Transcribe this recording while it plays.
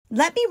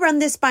Let me run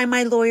this by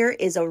my lawyer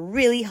is a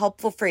really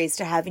helpful phrase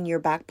to have in your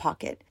back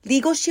pocket.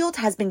 Legal Shield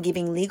has been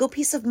giving legal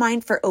peace of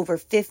mind for over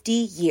 50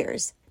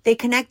 years. They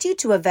connect you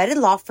to a vetted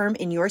law firm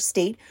in your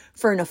state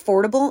for an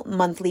affordable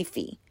monthly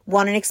fee.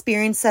 Want an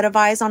experienced set of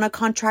eyes on a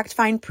contract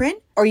fine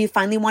print? Or you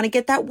finally want to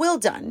get that will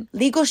done?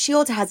 Legal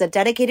Shield has a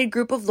dedicated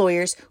group of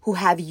lawyers who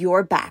have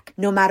your back,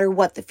 no matter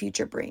what the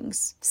future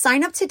brings.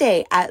 Sign up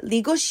today at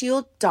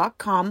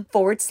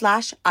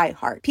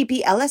LegalShield.com/iHeart.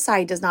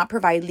 PPLSI does not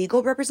provide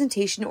legal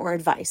representation or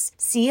advice.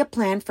 See a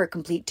plan for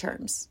complete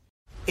terms.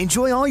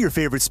 Enjoy all your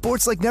favorite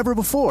sports like never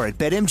before at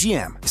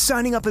BetMGM.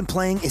 Signing up and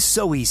playing is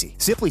so easy.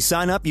 Simply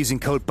sign up using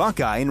code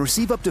Buckeye and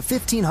receive up to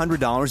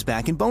 $1,500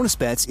 back in bonus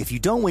bets if you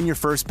don't win your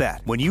first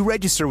bet. When you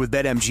register with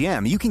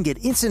BetMGM, you can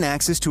get instant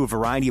access to a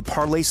variety of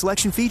parlay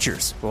selection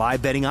features,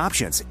 live betting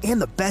options,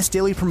 and the best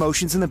daily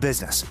promotions in the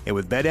business. And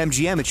with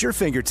BetMGM at your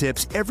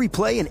fingertips, every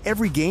play and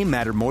every game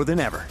matter more than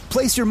ever.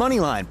 Place your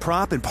moneyline,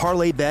 prop, and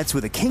parlay bets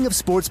with the king of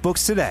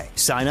sportsbooks today.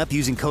 Sign up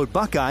using code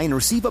Buckeye and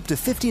receive up to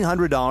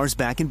 $1,500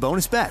 back in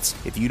bonus bets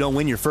if you don't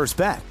win your first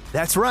bet.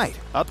 That's right,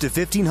 up to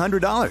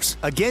 $1,500.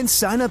 Again,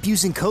 sign up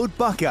using code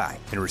Buckeye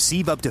and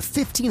receive up to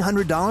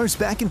 $1,500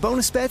 back in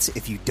bonus bets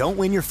if you don't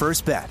win your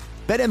first bet.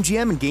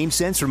 BetMGM and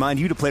GameSense remind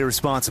you to play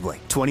responsibly.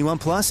 21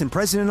 plus and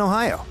present in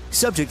Ohio.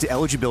 Subject to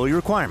eligibility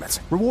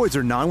requirements. Rewards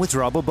are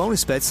non-withdrawable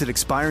bonus bets that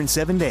expire in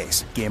 7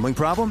 days. Gambling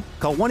problem?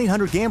 Call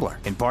 1-800-GAMBLER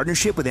in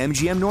partnership with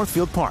MGM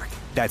Northfield Park.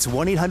 That's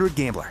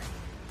 1-800-GAMBLER.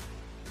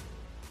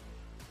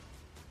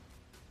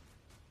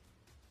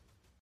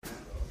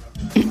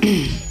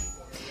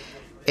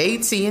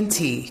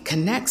 AT&T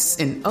connects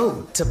an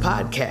ode to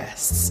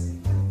podcasts.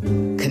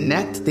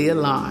 Connect the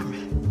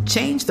alarm.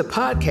 Change the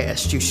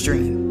podcast you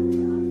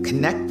stream.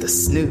 Connect the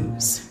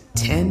snooze.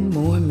 10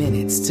 more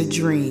minutes to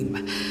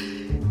dream.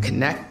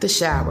 Connect the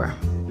shower.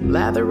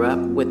 Lather up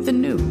with the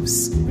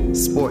news.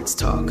 Sports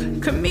talk,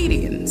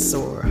 comedians,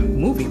 or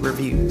movie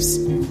reviews.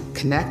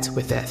 Connect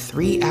with that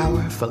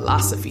 3-hour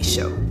philosophy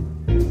show.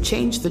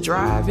 Change the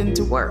drive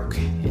into work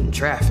in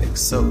traffic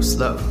so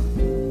slow.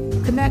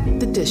 Connect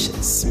the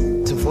dishes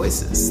to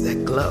voices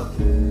that glow.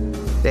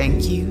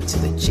 Thank you to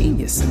the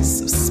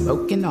geniuses of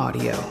spoken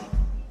audio.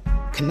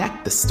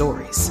 Connect the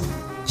stories.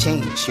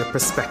 Change your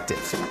perspective.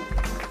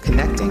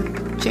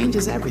 Connecting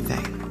changes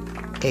everything.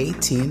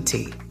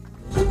 AT&T.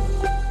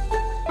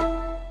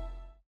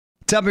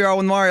 WR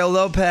with Mario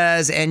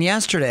Lopez. And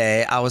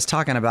yesterday I was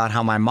talking about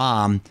how my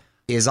mom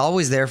is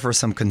always there for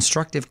some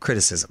constructive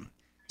criticism.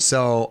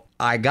 So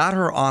I got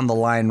her on the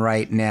line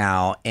right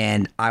now,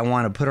 and I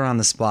want to put her on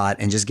the spot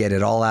and just get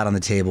it all out on the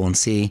table and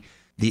see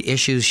the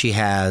issues she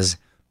has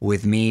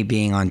with me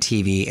being on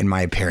TV and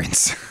my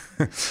appearance.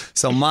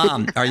 So,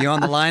 Mom, are you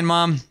on the line,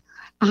 Mom?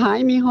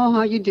 Hi, mijo.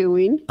 How you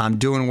doing? I'm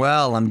doing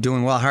well.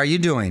 How are you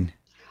doing?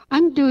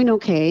 I'm doing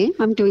okay.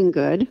 I'm doing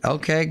good.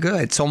 Okay,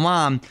 good. So,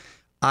 Mom,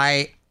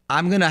 I'm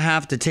going to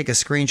have to take a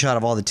screenshot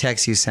of all the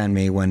texts you send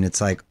me when it's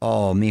like,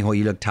 oh, mijo,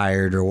 you look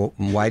tired, or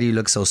why do you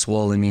look so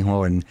swollen,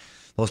 mijo, and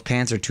those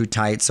pants are too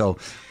tight. So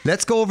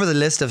let's go over the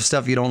list of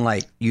stuff you don't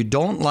like. You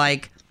don't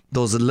like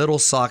those little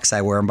socks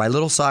I wear. And by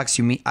little socks,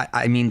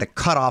 I mean the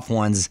cutoff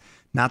ones,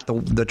 not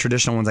the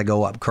traditional ones that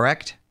go up,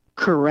 correct?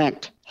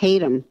 Correct. Hate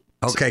them.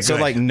 Okay, so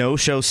good. like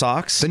no-show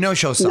socks? The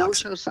no-show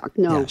socks. No-show sock.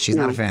 No, yeah, she's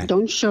not a fan.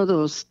 Don't show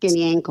those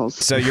skinny ankles.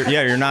 So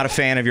you're not a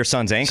fan of your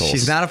son's ankles.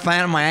 She's not a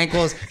fan of my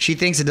ankles. She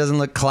thinks it doesn't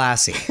look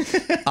classy.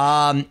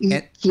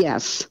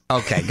 Yes.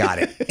 Okay, got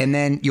it. And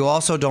then you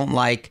also don't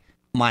like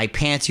my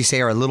pants, you say,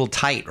 are a little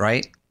tight,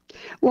 right?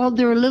 Well,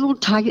 they're a little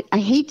tight. I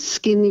hate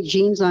skinny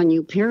jeans on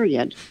you,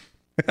 period.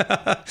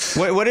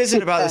 What is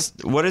it about this?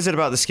 What is it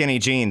about the skinny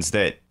jeans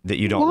that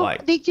you don't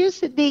like? They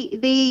just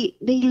they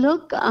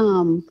look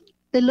a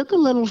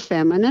little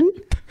feminine.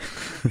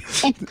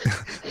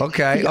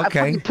 Okay.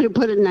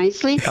 Put it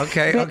nicely.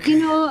 Okay. But you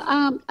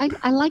know,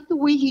 I like the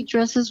way he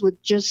dresses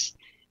with just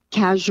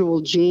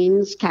casual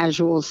jeans,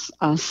 casual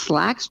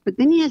slacks, but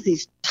then he has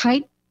these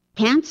tight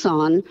pants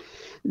on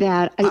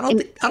that I don't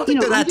think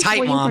they're that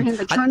tight, Mom. I'm just waiting for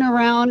him to turn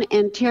around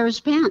and tear his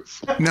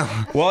pants. No.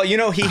 Well, you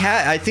know,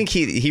 I think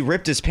he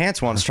ripped his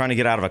pants once trying to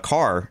get out of a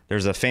car.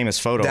 There's a famous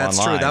photo online.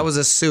 That's true. That was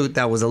a suit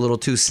that was a little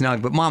too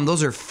snug. But, Mom,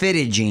 those are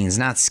fitted jeans,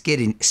 not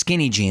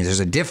skinny jeans. There's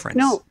a difference.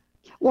 No.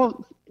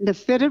 Well, the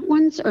fitted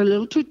ones are a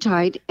little too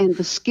tight, and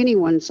the skinny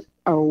ones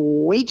are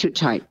way too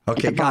tight.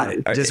 Okay, got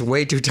it. Just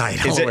way too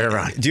tight all the way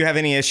around. Do you have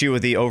any issue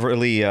with the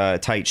overly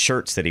tight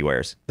shirts that he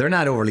wears? They're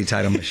not overly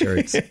tight on my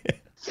shirts.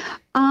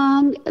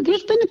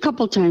 There's been a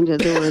couple times that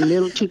they were a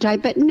little too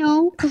tight, but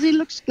no, because he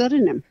looks good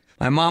in them.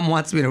 My mom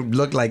wants me to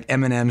look like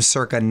Eminem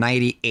circa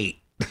 98.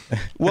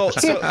 Well,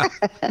 so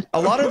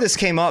a lot of this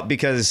came up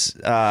because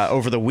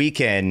over the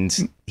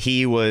weekend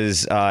he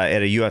was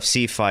at a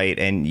UFC fight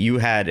and you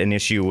had an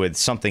issue with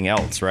something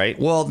else, right?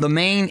 Well, the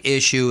main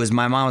issue is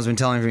my mom has been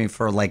telling me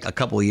for like a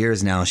couple of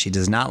years now she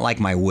does not like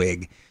my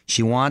wig.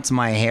 She wants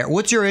my hair.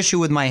 What's your issue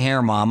with my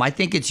hair, Mom? I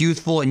think it's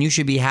youthful and you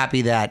should be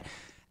happy that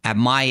at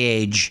my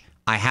age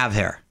I have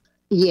hair.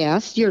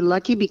 Yes, you're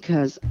lucky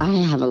because I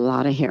have a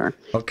lot of hair.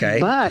 Okay,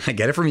 but I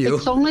get it from you.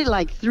 It's only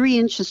like 3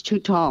 inches too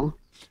tall.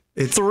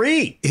 It's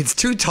 3. It's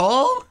too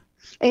tall?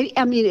 It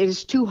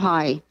is too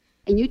high.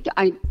 And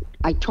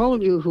I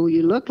told you who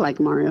you look like,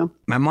 Mario.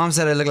 My mom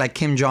said I look like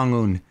Kim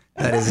Jong-un.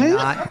 That is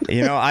not...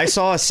 I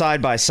saw a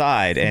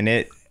side-by-side, and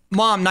it...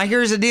 Mom, now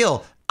here's the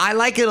deal. I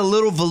like it a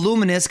little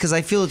voluminous because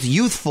I feel it's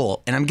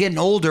youthful, and I'm getting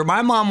older.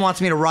 My mom wants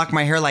me to rock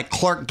my hair like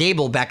Clark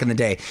Gable back in the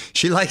day.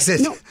 She likes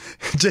it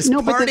just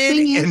but the parted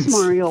thing is, and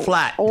Mario,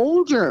 flat.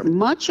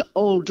 much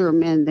older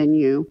men than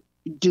you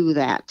do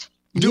that.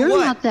 You're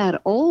what? not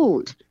that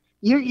old.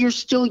 You're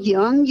still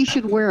young. You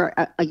should wear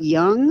a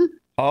young,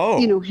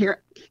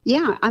 hair.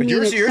 Yeah, I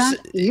mean,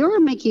 you're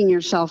making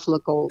yourself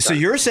look old. So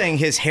you're saying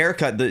his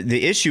haircut,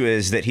 the issue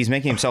is that he's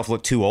making himself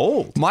look too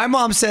old. My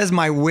mom says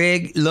my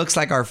wig looks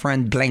like our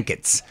friend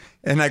Blanket's.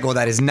 And I go,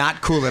 that is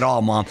not cool at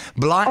all, Mom.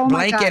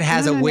 Blanket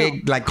has a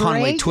wig like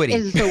Conway Twitty.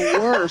 Is the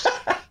worst.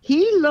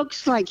 He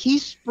looks like he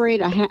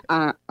sprayed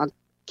a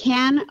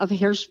can of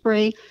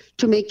hairspray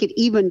to make it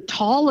even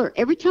taller.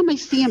 Every time I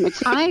see him,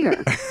 it's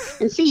higher.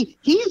 And see,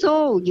 he's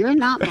old. You're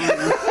not,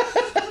 Mom.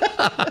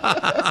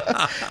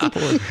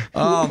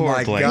 Oh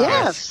my God!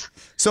 Yes.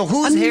 So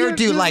whose hair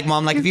do you like,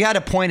 Mom? Like if you had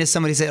to point at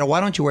somebody, say, "Oh,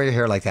 why don't you wear your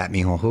hair like that,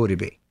 mijo?" Who would it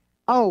be?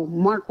 Oh,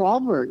 Mark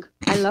Wahlberg.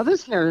 I love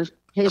his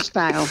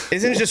hairstyle.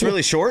 Isn't it just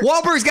really short?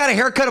 Wahlberg's got a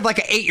haircut of like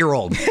an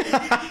 8-year-old.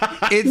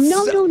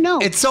 No.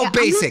 It's so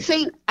basic. I'm not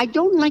saying I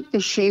don't like the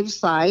shaved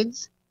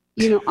sides,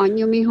 on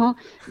you, mijo,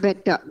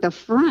 but the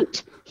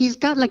front, he's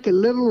got like a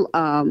little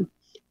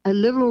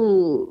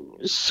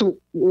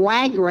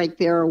swag right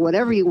there, or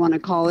whatever you want to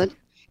call it.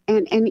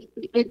 And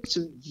it's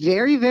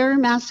very, very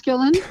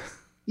masculine.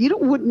 You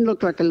wouldn't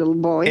look like a little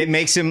boy.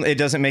 It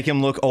doesn't make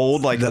him look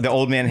old, like the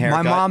old man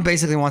haircut. My mom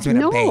basically wants me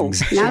to have bangs.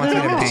 She wants me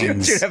to have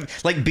bangs. She have,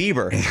 like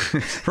Bieber.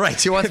 Right.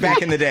 She wants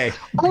back in the day.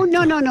 Oh,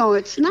 no.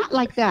 It's not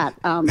like that.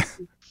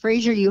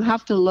 Fraser, you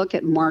have to look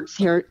at Mark's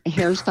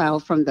hairstyle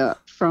from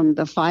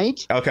the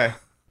fight. Okay.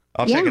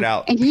 I'll check it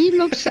out. And he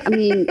looks,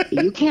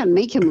 you can't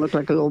make him look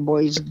like a little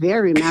boy. He's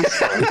very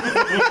masculine.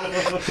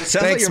 Sounds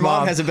like your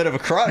mom has a bit of a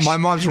crush. My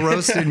mom's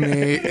roasted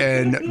me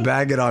and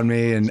bagging on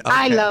me. And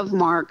I love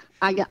Mark.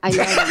 I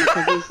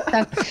love him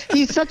because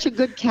he's such a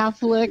good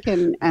Catholic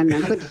and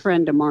a good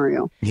friend to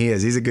Mario. He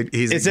is. He's a good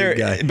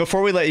guy.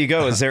 Before we let you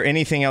go, is there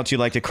anything else you'd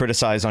like to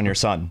criticize on your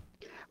son?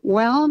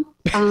 Well,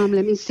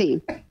 let me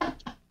see.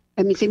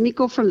 Let me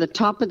go from the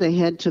top of the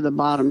head to the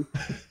bottom.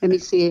 Let me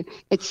see.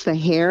 It's the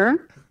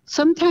hair.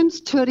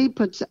 Sometimes Tootie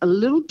puts a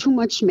little too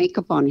much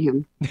makeup on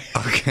him.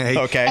 Okay.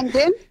 And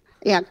then,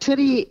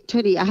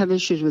 Tootie, I have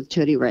issues with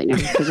Tootie right now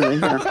because of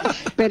the hair.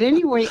 But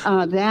anyway,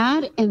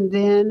 that, and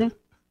then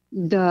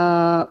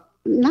not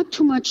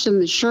too much in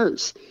the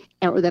shirts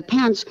or the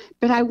pants,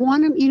 but I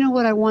want him,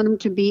 I want him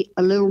to be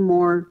a little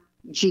more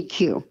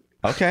GQ.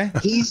 Okay.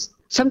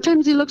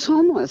 Sometimes he looks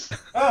homeless.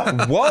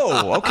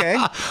 Whoa, okay.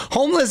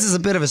 Homeless is a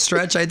bit of a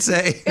stretch, I'd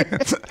say.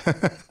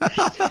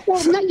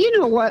 Well, you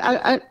know what?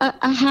 I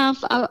have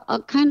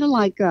a kind of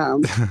like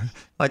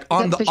like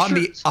on the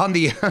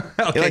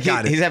okay, like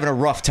he's having a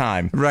rough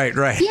time. Right.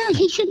 Yeah,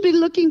 he should be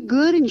looking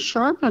good and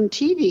sharp on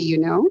TV,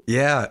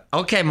 Yeah.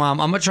 Okay, Mom,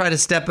 I'm gonna try to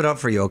step it up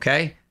for you,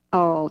 okay?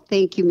 Oh,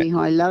 thank you, mijo.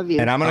 I love you.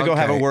 And I'm going to go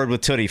have a word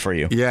with Tootie for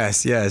you.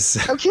 Yes.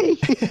 Okay.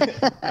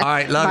 All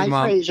right, love you,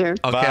 Mom. Bye, Fraser.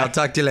 Okay, Bye. I'll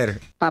talk to you later.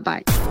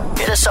 Bye-bye.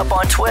 Hit us up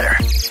on Twitter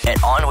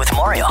at On With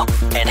Mario.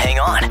 And hang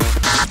on,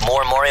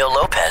 more Mario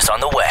Lopez on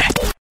the way.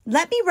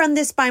 Let me run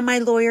this by my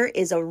lawyer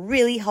is a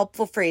really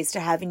helpful phrase to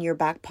have in your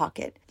back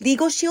pocket.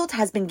 Legal Shield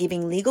has been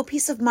giving legal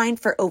peace of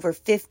mind for over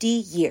 50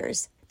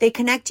 years. They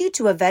connect you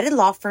to a vetted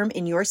law firm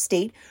in your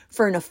state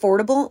for an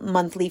affordable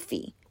monthly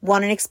fee.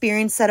 Want an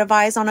experienced set of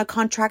eyes on a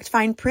contract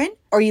fine print?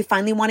 Or you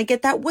finally want to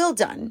get that will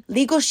done?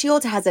 Legal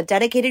Shield has a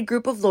dedicated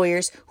group of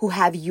lawyers who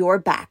have your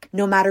back,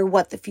 no matter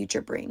what the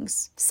future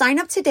brings. Sign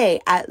up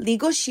today at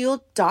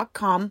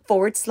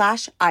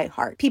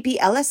LegalShield.com/iHeart.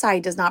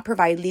 PPLSI does not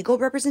provide legal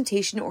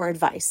representation or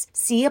advice.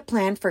 See a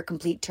plan for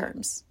complete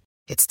terms.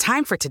 It's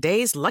time for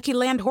today's Lucky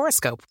Land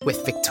horoscope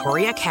with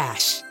Victoria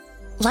Cash.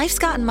 Life's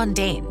gotten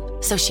mundane,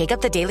 so shake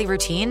up the daily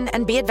routine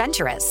and be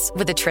adventurous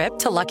with a trip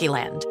to Lucky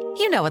Land.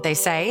 You know what they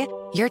say.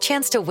 Your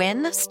chance to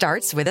win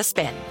starts with a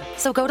spin.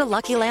 So go to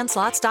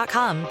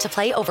LuckyLandSlots.com to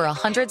play over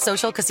 100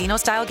 social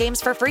casino-style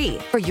games for free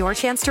for your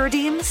chance to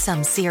redeem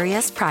some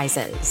serious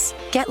prizes.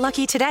 Get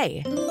lucky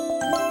today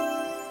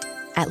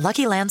at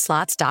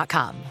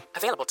LuckyLandSlots.com.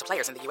 Available to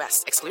players in the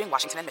U.S., excluding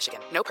Washington and Michigan.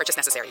 No purchase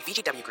necessary.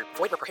 VGW Group.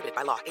 Void where prohibited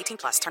by law.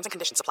 18+. Terms and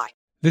conditions apply.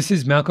 This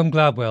is Malcolm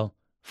Gladwell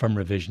from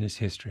Revisionist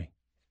History.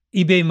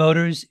 eBay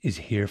Motors is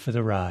here for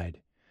the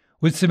ride.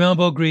 With some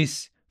elbow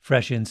grease,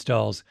 fresh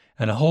installs,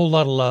 and a whole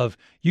lot of love,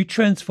 you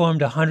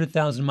transformed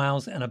 100,000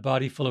 miles and a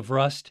body full of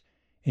rust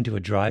into a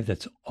drive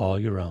that's all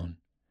your own.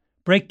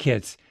 Brake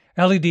kits,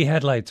 LED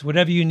headlights,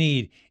 whatever you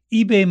need,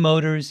 eBay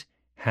Motors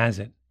has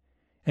it.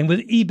 And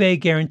with eBay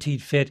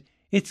Guaranteed Fit,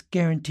 it's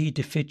guaranteed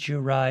to fit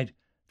your ride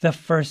the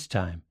first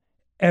time,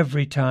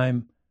 every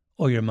time,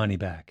 or your money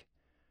back.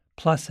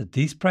 Plus, at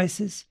these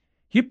prices,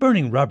 you're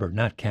burning rubber,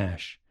 not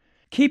cash.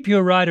 Keep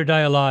your ride or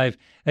die alive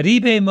at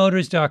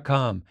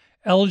ebaymotors.com.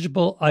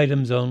 Eligible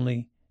items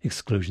only.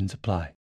 Exclusions apply.